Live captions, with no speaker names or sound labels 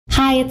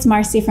Hi, it's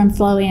Marcy from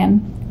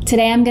Flowium.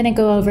 Today I'm going to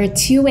go over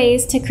 2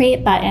 ways to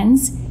create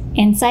buttons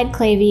inside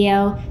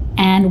Klaviyo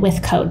and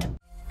with code.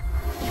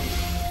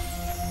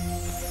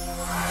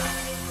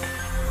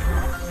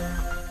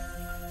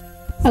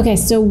 Okay,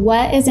 so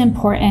what is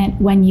important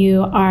when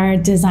you are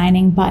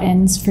designing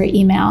buttons for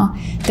email?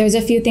 There's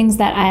a few things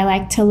that I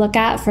like to look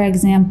at. For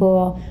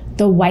example,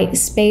 the white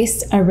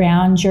space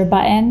around your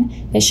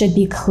button, it should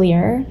be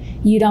clear.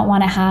 You don't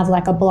want to have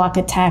like a block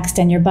of text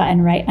and your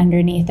button right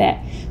underneath it.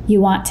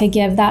 You want to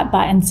give that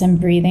button some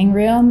breathing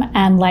room,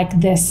 and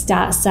like this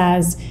stat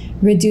says,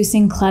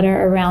 reducing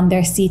clutter around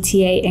their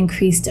CTA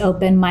increased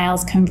open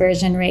miles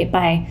conversion rate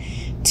by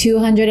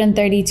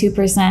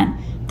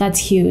 232%. That's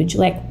huge.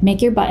 Like,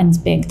 make your buttons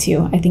big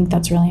too. I think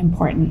that's really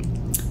important.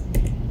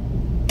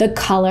 The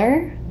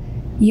color,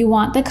 you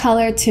want the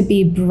color to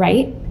be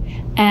bright.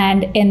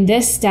 And in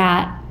this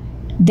stat,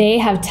 they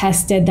have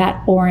tested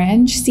that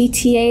orange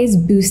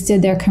CTAs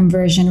boosted their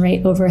conversion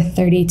rate over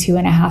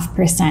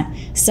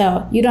 32.5%.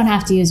 So you don't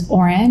have to use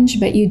orange,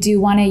 but you do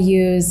want to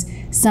use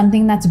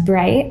something that's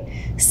bright,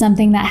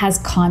 something that has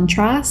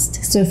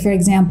contrast. So for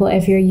example,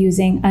 if you're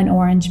using an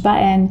orange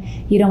button,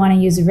 you don't want to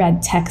use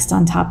red text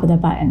on top of the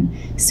button.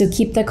 So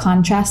keep the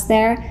contrast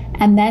there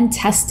and then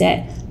test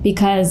it,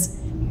 because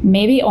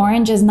maybe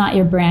orange is not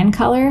your brand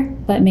color,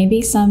 but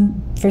maybe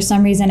for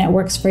some reason it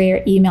works for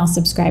your email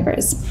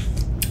subscribers.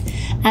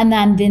 And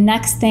then the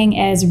next thing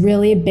is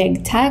really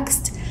big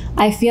text.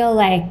 I feel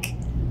like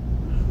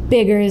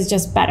bigger is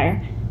just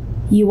better.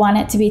 You want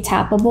it to be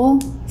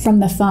tappable from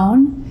the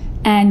phone,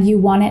 and you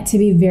want it to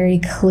be very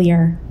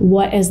clear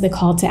what is the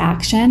call to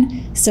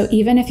action. So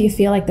even if you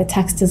feel like the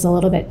text is a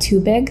little bit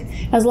too big,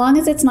 as long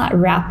as it's not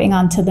wrapping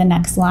onto the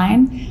next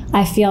line,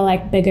 I feel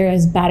like bigger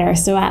is better.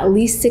 So at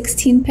least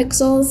 16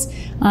 pixels.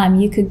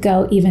 You could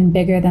go even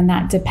bigger than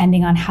that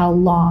depending on how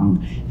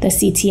long the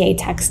CTA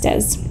text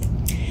is.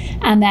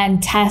 And then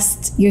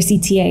test your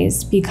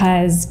CTAs,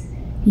 because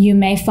you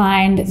may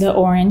find the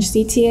orange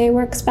CTA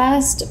works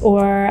best,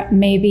 or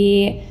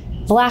maybe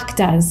black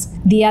does.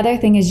 The other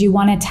thing is you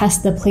want to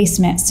test the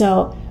placement.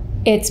 So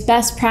it's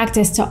best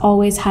practice to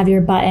always have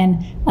your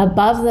button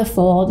above the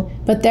fold,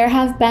 but there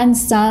are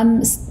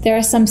some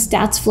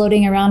stats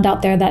floating around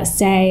out there that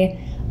say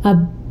a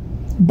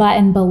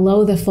button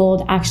below the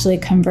fold actually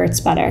converts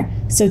better.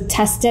 So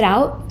test it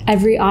out.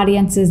 Every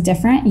audience is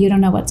different. You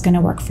don't know what's going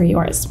to work for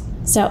yours.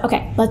 So,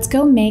 okay, let's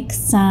go make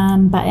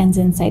some buttons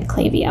inside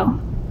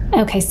Klaviyo.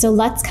 Okay, so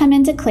let's come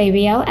into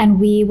Klaviyo and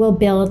we will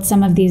build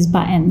some of these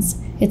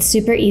buttons. It's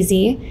super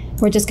easy.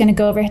 We're just going to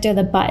go over to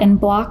the button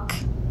block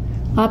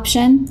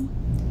option,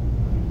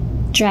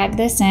 drag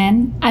this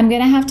in. I'm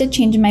going to have to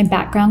change my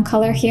background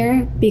color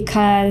here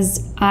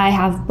because I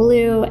have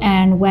blue,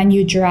 and when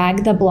you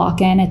drag the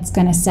block in, it's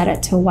going to set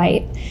it to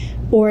white,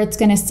 or it's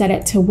going to set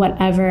it to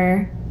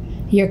whatever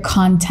your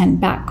content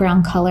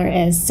background color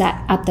is set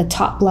at the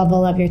top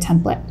level of your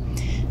template.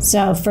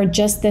 So for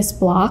just this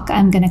block,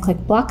 I'm going to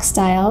click block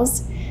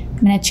styles. I'm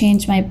going to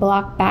change my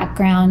block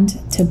background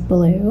to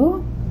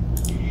blue.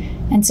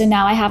 And so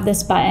now I have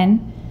this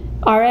button.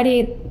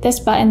 Already, this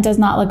button does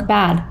not look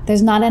bad.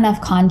 There's not enough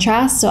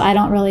contrast, so I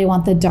don't really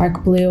want the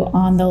dark blue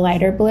on the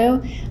lighter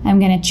blue. I'm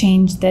going to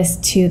change this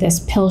to this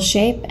pill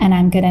shape, and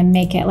I'm going to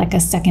make it like a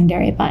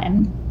secondary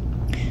button.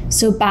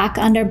 So back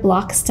under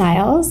block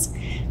styles,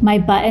 my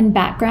button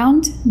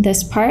background,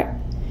 this part,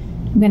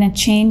 I'm going to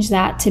change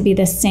that to be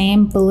the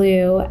same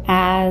blue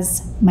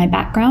as my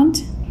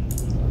background.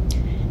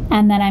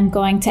 And then I'm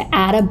going to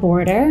add a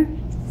border.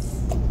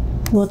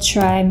 We'll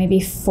try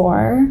maybe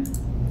 4.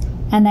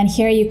 And then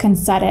here you can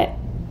set it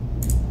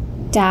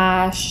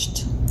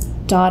dashed,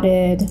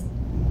 dotted,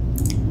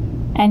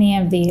 any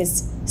of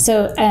these.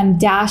 So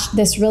dashed,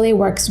 this really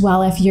works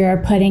well if you're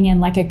putting in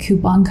like a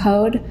coupon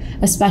code,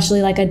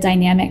 especially like a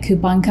dynamic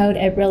coupon code.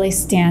 It really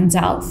stands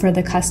out for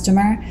the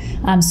customer,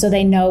 so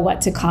they know what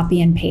to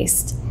copy and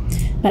paste.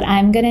 But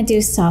I'm gonna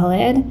do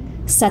solid,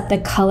 set the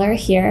color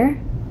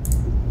here.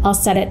 I'll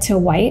set it to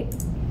white.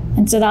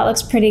 And so that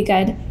looks pretty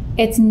good.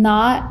 It's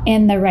not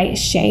in the right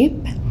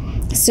shape,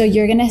 so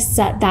you're gonna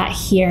set that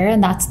here,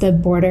 and that's the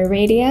border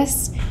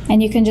radius,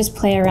 and you can just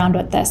play around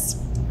with this.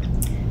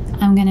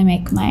 I'm gonna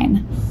make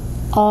mine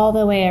all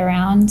the way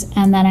around,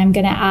 and then I'm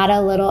gonna add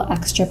a little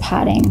extra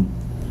padding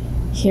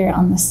here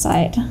on the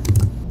side.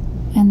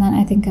 And then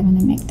I think I'm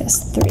gonna make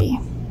this 3.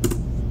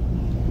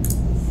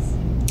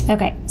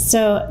 Okay,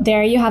 so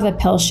there you have a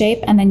pill shape,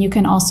 and then you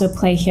can also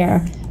play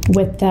here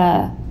with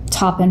the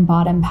top and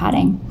bottom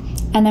padding.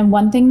 And then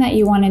one thing that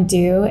you wanna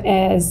do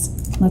is,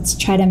 let's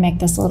try to make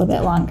this a little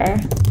bit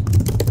longer.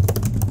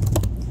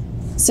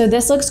 So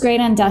this looks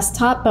great on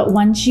desktop, but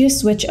once you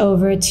switch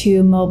over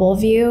to mobile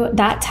view,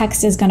 that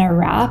text is gonna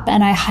wrap,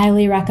 and I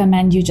highly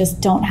recommend you just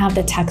don't have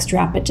the text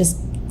wrap. It just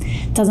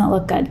doesn't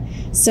look good.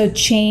 So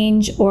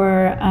change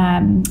or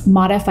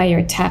modify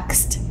your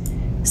text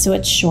so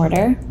it's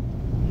shorter,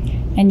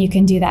 and you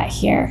can do that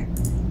here.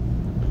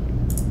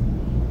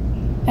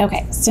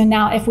 Okay, so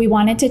now if we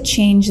wanted to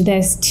change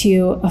this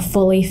to a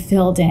fully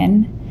filled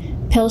in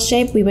pill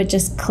shape, we would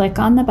just click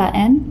on the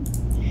button,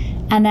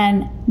 And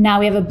then now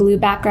we have a blue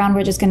background.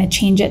 We're just going to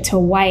change it to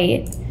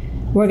white.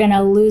 We're going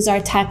to lose our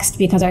text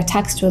because our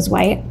text was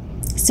white.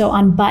 So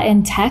on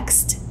button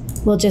text,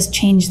 we'll just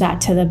change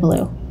that to the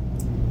blue.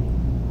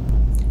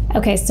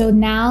 Okay, so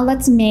now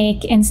let's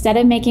make, instead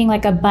of making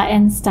like a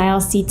button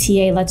style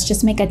CTA, let's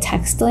just make a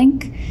text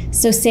link.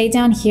 So say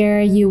down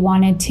here you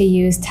wanted to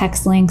use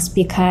text links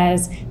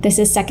because this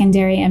is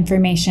secondary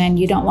information.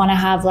 You don't want to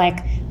have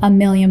like a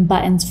million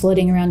buttons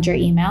floating around your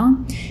email.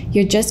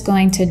 You're just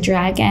going to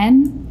drag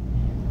in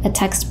a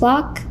text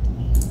block,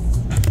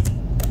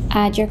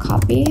 add your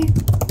copy.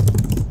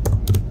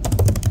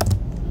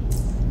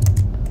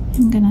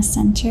 I'm gonna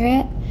center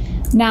it.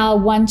 Now,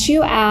 once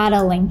you add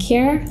a link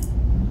here,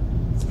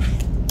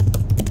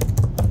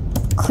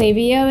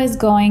 Klaviyo is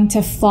going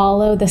to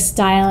follow the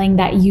styling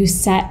that you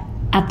set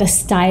at the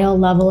style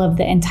level of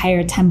the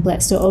entire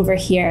template. So over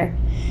here,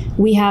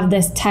 we have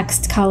this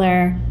text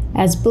color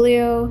as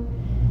blue,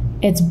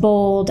 it's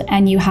bold,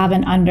 and you have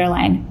an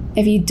underline.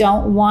 If you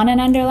don't want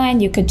an underline,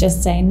 you could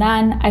just say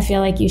none. I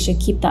feel like you should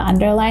keep the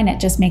underline. It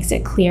just makes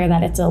it clear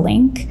that it's a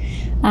link.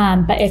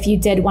 But if you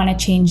did want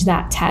to change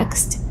that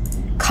text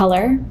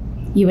color,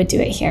 you would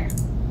do it here.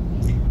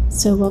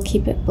 So we'll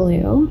keep it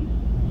blue.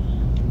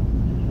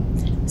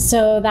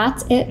 So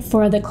that's it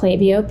for the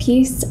Klaviyo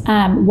piece.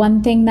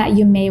 One thing that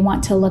you may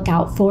want to look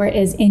out for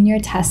is in your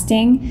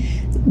testing,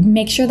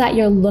 make sure that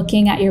you're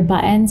looking at your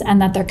buttons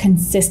and that they're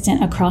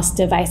consistent across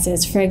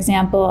devices. For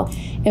example,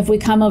 if we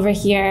come over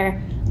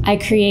here, I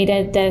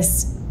created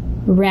this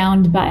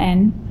round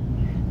button,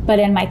 but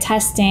in my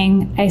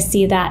testing, I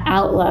see that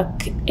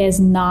Outlook is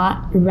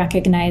not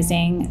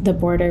recognizing the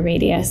border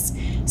radius.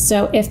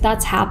 So if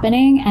that's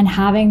happening and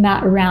having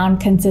that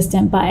round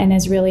consistent button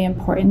is really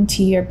important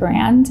to your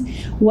brand,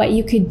 what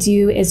you could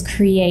do is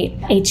create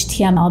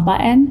HTML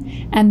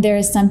button. And there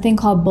is something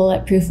called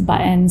bulletproof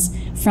buttons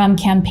from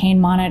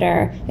Campaign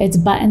Monitor. It's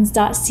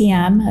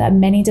buttons.cm.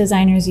 Many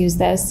designers use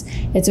this.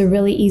 It's a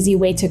really easy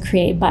way to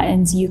create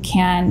buttons. You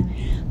can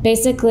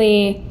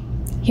basically,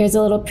 here's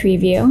a little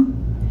preview.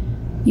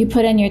 You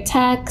put in your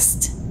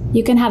text,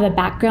 you can have a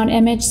background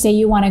image. Say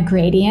you want a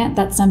gradient,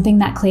 that's something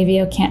that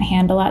Klaviyo can't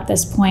handle at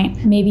this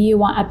point. Maybe you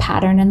want a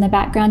pattern in the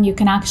background. You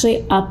can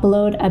actually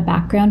upload a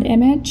background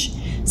image.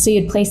 So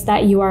you'd place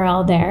that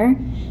URL there.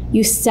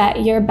 You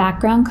set your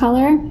background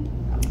color,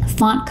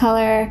 font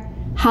color,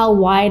 how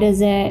wide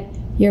is it,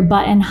 your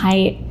button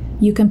height.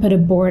 You can put a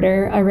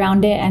border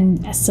around it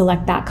and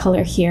select that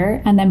color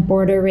here. And then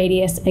border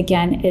radius,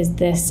 again, is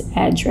this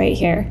edge right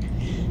here.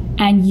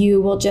 And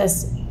you will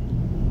just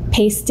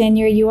paste in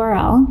your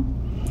URL,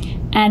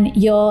 and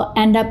you'll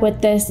end up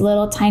with this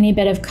little tiny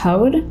bit of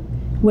code,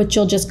 which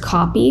you'll just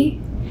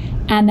copy,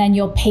 and then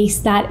you'll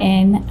paste that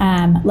in.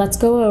 Let's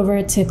go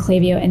over to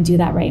Klaviyo and do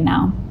that right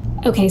now.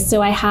 Okay,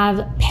 so I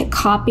have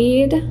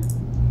copied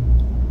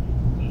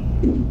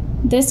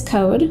this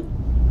code,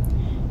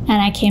 and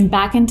I came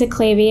back into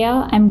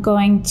Klaviyo. I'm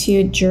going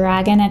to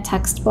drag in a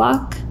text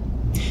block.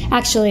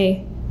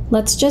 Actually,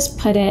 let's just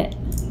put it,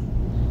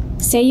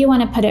 say you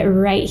want to put it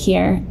right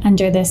here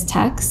under this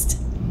text.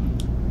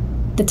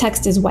 The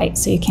text is white,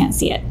 so you can't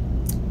see it.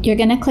 You're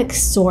going to click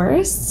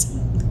source,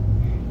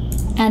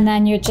 and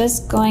then you're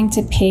just going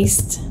to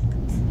paste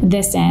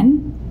this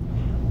in.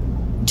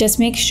 Just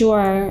make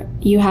sure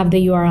you have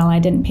the URL. I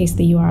didn't paste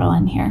the URL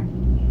in here.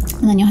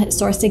 And then you'll hit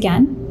source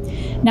again.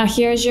 Now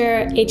here's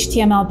your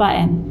HTML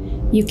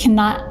button. You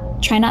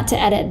cannot, try not to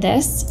edit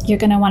this. You're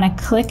going to want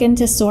to click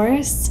into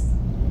source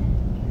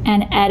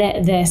and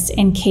edit this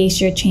in case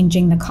you're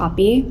changing the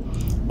copy.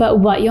 But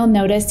what you'll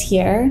notice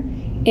here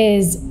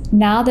is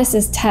now this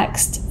is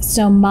text.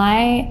 So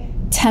my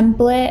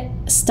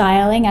template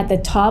styling at the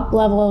top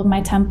level of my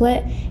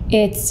template,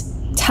 it's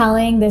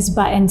telling this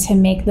button to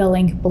make the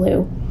link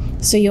blue.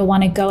 So you'll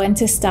want to go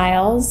into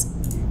styles,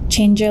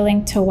 change your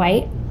link to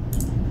white,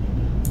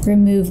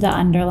 remove the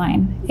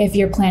underline if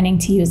you're planning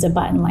to use a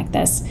button like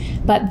this.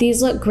 But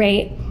these look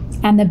great.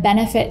 And the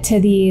benefit to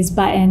these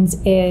buttons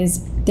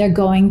is they're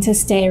going to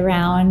stay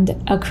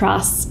around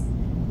across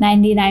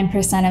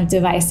 99% of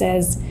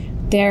devices.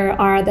 There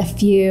are the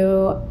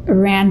few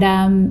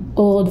random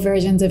old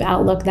versions of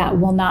Outlook that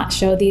will not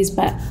show these,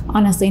 but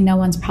honestly, no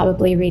one's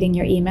probably reading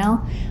your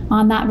email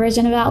on that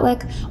version of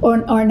Outlook.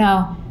 Or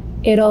no,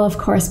 it'll of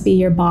course be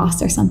your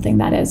boss or something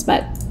that is,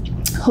 but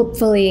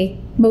hopefully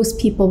most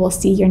people will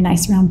see your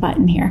nice round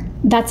button here.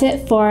 That's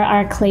it for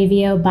our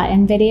Klaviyo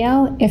button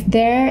video. If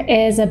there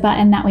is a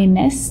button that we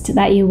missed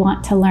that you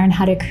want to learn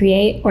how to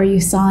create, or you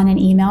saw in an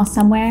email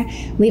somewhere,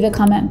 leave a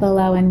comment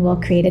below and we'll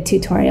create a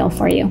tutorial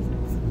for you.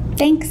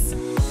 Thanks.